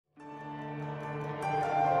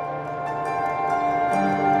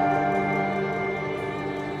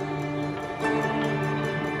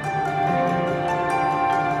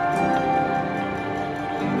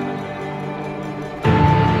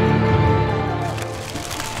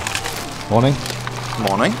Morning.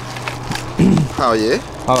 Morning. How are you?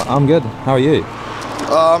 I'm good. How are you?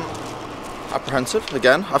 Apprehensive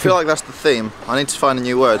again. I feel like that's the theme. I need to find a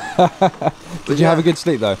new word. Did you have a good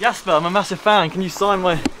sleep though? Jasper, I'm a massive fan. Can you sign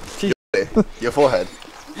my t-shirt? Your forehead.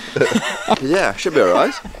 Yeah, should be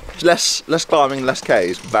alright. Less climbing, less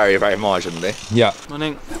Ks, very, very marginally. Yeah.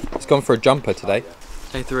 Morning. It's gone for a jumper today.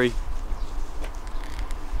 Day 3.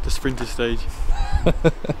 The sprinter stage.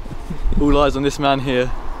 All eyes on this man here.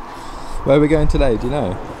 Where are we going today, do you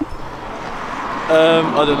know?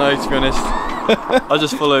 I don't know, to be honest. I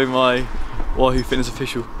just follow my Wahoo Fitness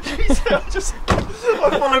official.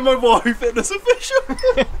 I follow my Wahoo Fitness official.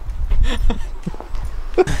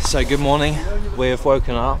 So good morning. We have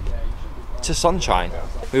woken up to sunshine.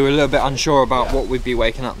 We were a little bit unsure about what we'd be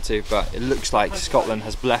waking up to, but it looks like Scotland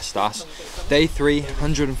has blessed us. Day 3,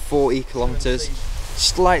 140 kilometres,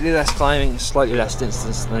 slightly less climbing, slightly less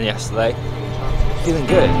distance than yesterday. Feeling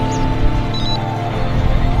good.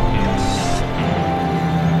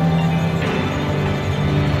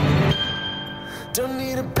 Don't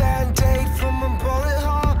need a band-aid from a bullet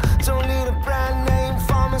hole. Don't need a brand name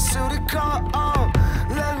pharmaceutical. Oh,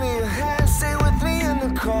 lend me a hand, stay with me in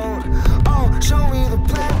the cold. Oh, show me the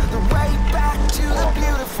plan, the way back to the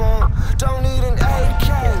beautiful. Don't need an AK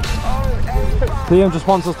or an A-bomb. Liam just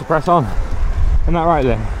wants us to press on. Isn't that right,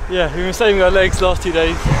 Liam? Yeah, we've been saving our legs last 2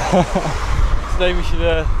 days. Today we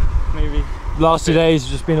should maybe... Last 2 days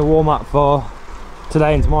have just been a warm-up for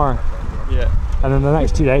today and tomorrow. Yeah. And then the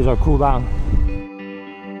next 2 days I'll cool down.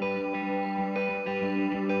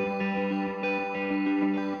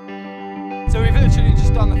 So we've literally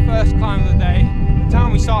just done the first climb of the day. The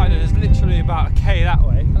town we started is literally about a K that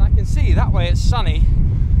way. And I can see that way it's sunny.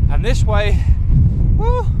 And this way,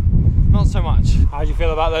 whew, not so much. How do you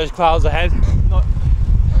feel about those clouds ahead? Not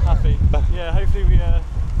happy. Yeah, hopefully we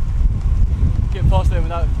get past them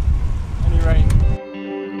without any rain.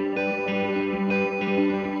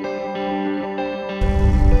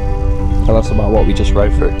 Tell us about what we just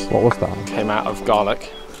rode through. What was that? Came out of Garlock.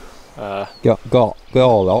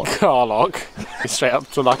 Garlock. Straight up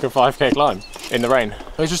to like a 5k climb in the rain.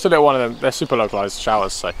 It was just a little one of them. They're super localised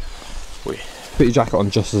showers, so we Put your jacket on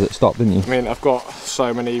just as it stopped, didn't you? I mean, I've got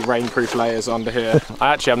so many rainproof layers under here.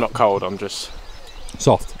 I actually am not cold, I'm just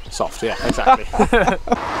Soft. soft, yeah, exactly. What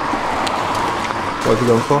have you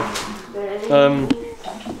gone for?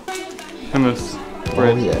 Hummus.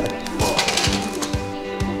 Bread. Oh yeah.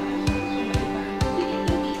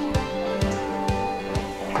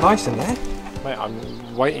 Nice in there. Mate,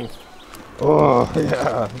 I'm waiting. Oh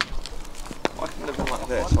yeah. I can live on like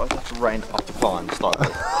this, I'd have to rain up the climb slightly.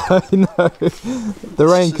 I know. The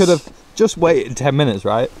rain could have just waited 10 minutes,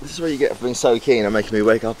 right? This is what you get for being so keen and making me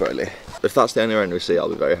wake up early. If that's the only rain we see, I'll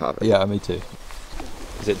be very happy. Yeah, me too.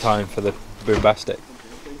 Is it time for the boombastic?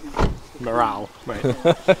 Morale, mate.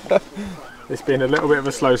 It's been a little bit of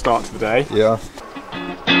a slow start to the day. Yeah.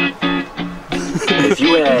 If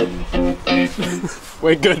you had...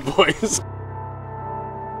 We're good, boys.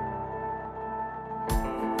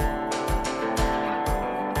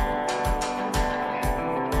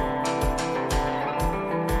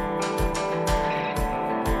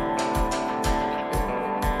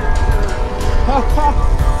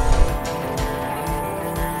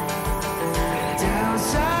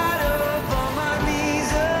 Downside up on my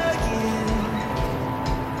knees again.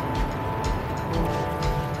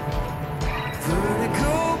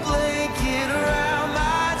 Vertical blanket around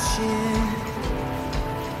my chin.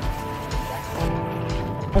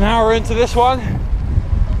 An hour into this one.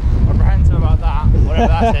 Apprehensive about that, whatever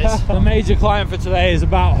that is. The major climb for today is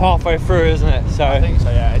about halfway through, isn't it? So I think so,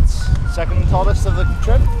 yeah. It's second tallest of the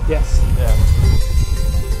trip. yes. Yeah.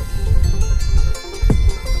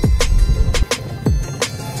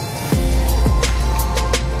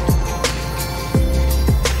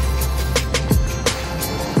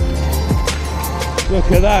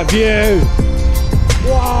 Look at that view!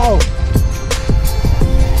 Wow!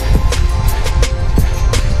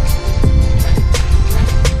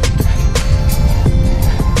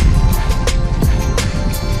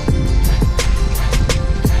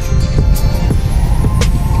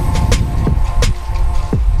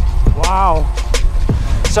 Wow!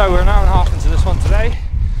 So we're an hour and a half into this one today.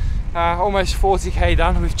 Almost 40k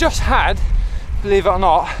done. We've just had, believe it or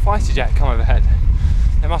not, a fighter jet come overhead.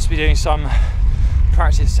 They must be doing some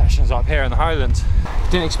practice sessions up here in the Highlands.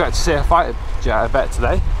 Didn't expect to see a fighter jet, I bet,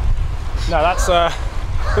 today. No, that's the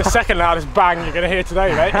second loudest bang you're going to hear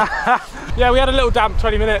today, mate. Yeah, we had a little damp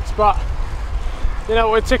 20 minutes, but you know,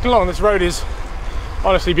 we're ticking along. This road is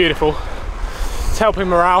honestly beautiful. It's helping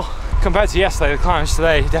morale. Compared to yesterday, the climbs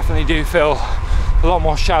today definitely do feel a lot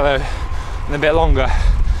more shallow and a bit longer.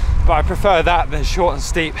 but I prefer that than short and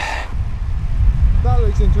steep. That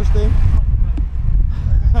looks interesting.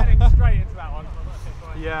 Heading straight into that one.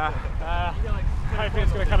 Yeah. Hoping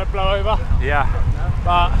it's going to kind of blow over. Yeah.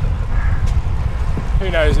 But who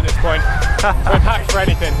knows at this point. We're packed for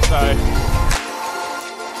anything, so.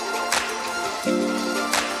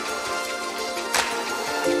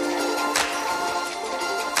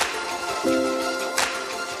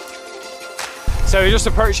 So we're just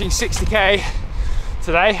approaching 60k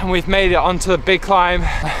today, and we've made it onto the big climb,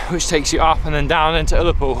 which takes you up and then down into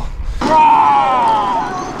Ullapool.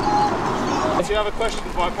 Do you have a question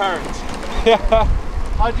for my parents? Yeah.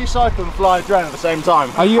 How do you cycle and fly a drone at the same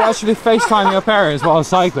time? Are you actually FaceTiming your parents while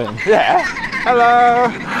cycling? Yeah. Hello!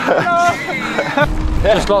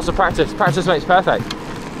 Just lots of practice. Practice makes perfect.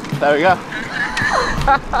 There we go.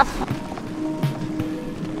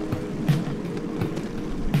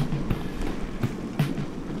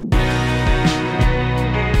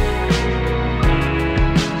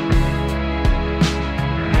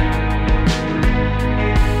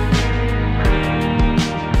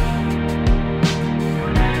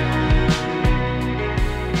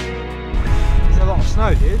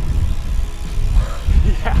 Snow, dude.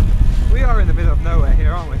 Yeah. We are in the middle of nowhere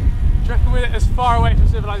here, aren't we? Do you reckon we're as far away from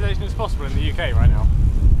civilization as possible in the UK right now?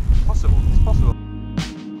 Possible. It's possible.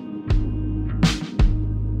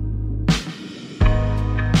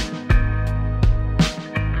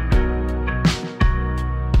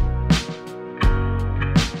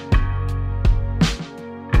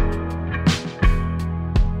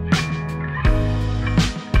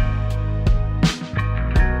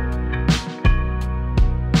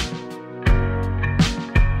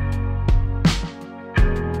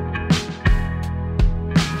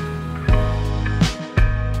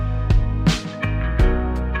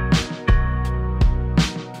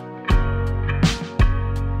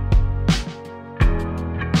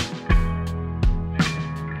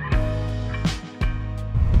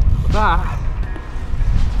 That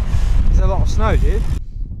is a lot of snow, dude.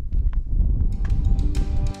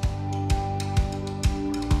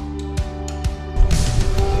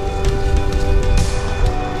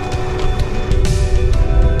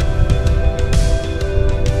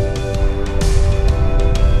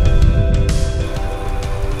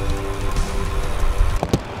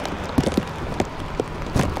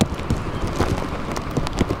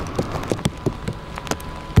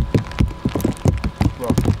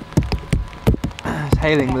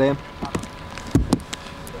 Hailing, Liam.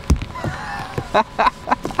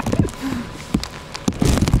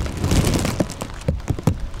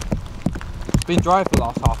 It's been dry for the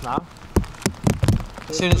last half an hour.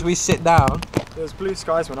 As soon as we sit down. There's blue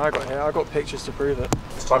skies when I got here. I got pictures to prove it.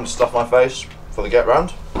 It's time to stuff my face for the get round.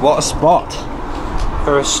 What a spot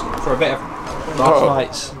for a bit of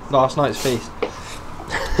last night's feast.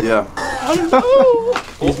 Yeah.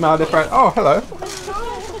 You smell different. Oh, hello.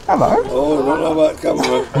 Hello. Oh, I don't know about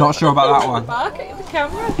camera. Not sure about that one. Bark at the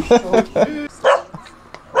camera. And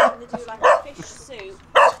they do like a fish soup.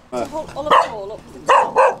 So hold olive oil up to the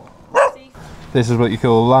top. See? This is what you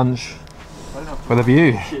call lunch with a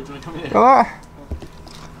view. Hello.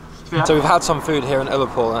 So we've had some food here in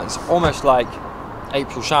Ullapool, and it's almost like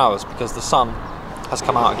April showers because the sun has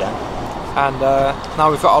come out again. And now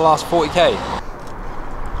we've got our last 40k.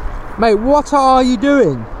 Mate, what are you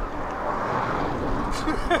doing?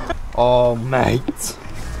 Oh, mate.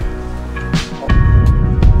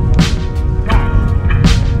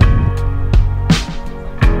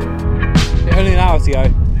 Only an hour to go.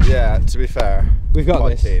 Yeah, to be fair. We've got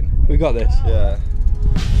this. Keen. We've got this. Yeah.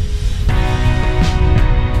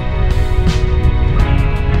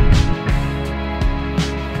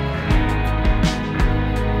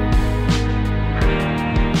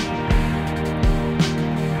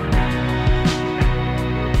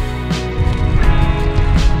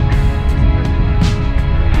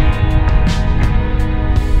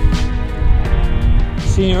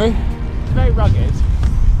 Scenery. It's very rugged.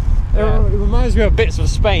 It reminds me of bits of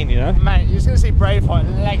Spain, you know? Mate, you're just going to see Braveheart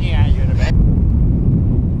legging at you in a bit.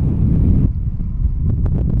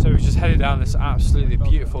 So we've just headed down this absolutely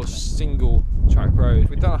beautiful single track road.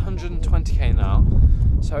 We've done 120k now,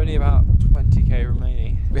 so only about 20k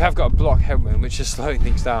remaining. We have got a block headwind, which is slowing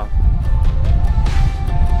things down.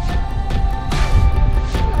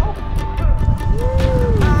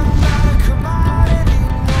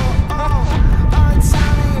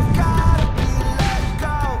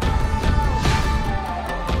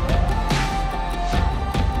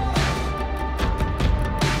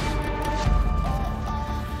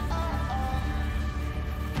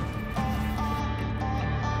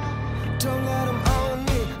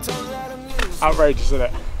 Outrageous, isn't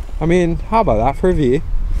it? I mean, how about that for a view?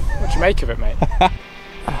 What do you make of it, mate?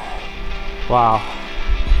 Wow.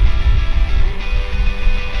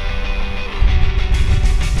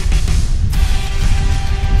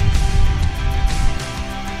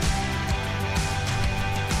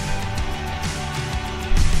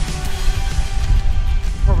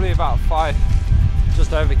 Probably about 5,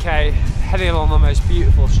 just over K, heading along the most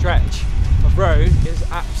beautiful stretch of road. It's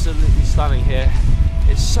absolutely stunning here.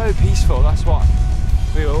 It's so peaceful, that's what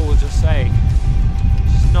we were all just saying.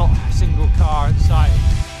 Just not a single car in sight.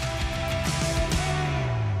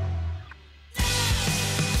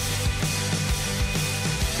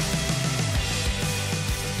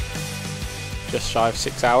 Just shy of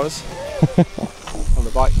 6 hours on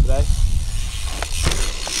the bike today.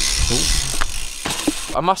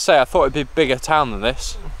 I must say, I thought it'd be a bigger town than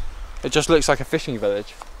this. It just looks like a fishing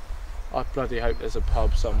village. I bloody hope there's a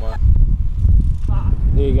pub somewhere.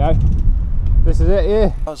 There you go. This is it, yeah.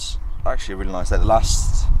 That was actually a really nice day. The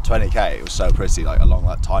last 20k, it was so pretty, like along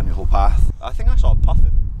that tiny little path. I think I saw a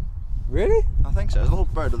puffin. Really? I think so. There's a little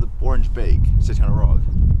bird with an orange beak sitting on a rock.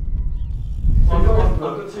 I've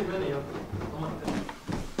got too many.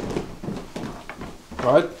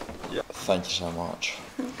 Right? Yeah. Thank you so much.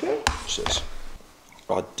 Okay.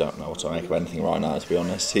 I don't know what to make of anything right now, to be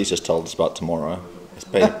honest. He's just told us about tomorrow.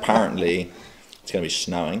 Apparently, it's going to be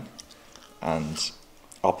snowing and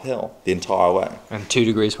uphill the entire way. And 2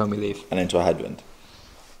 degrees when we leave. And into a headwind.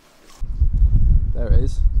 There it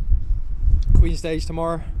is. Queen stage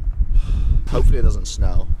tomorrow. Hopefully it doesn't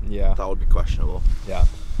snow. Yeah. That would be questionable. Yeah.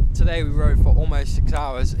 Today we rode for almost 6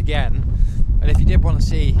 hours again. And if you did want to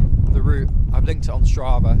see the route, I've linked it on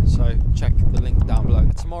Strava, so check the link down below.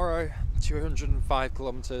 Tomorrow, 205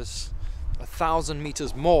 kilometers, 1,000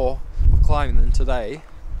 meters more of climbing than today.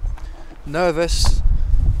 Nervous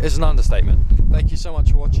is an understatement. Thank you so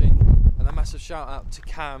much for watching, and a massive shout out to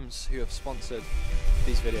Cams who have sponsored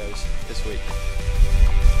these videos this week.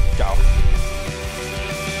 Ciao.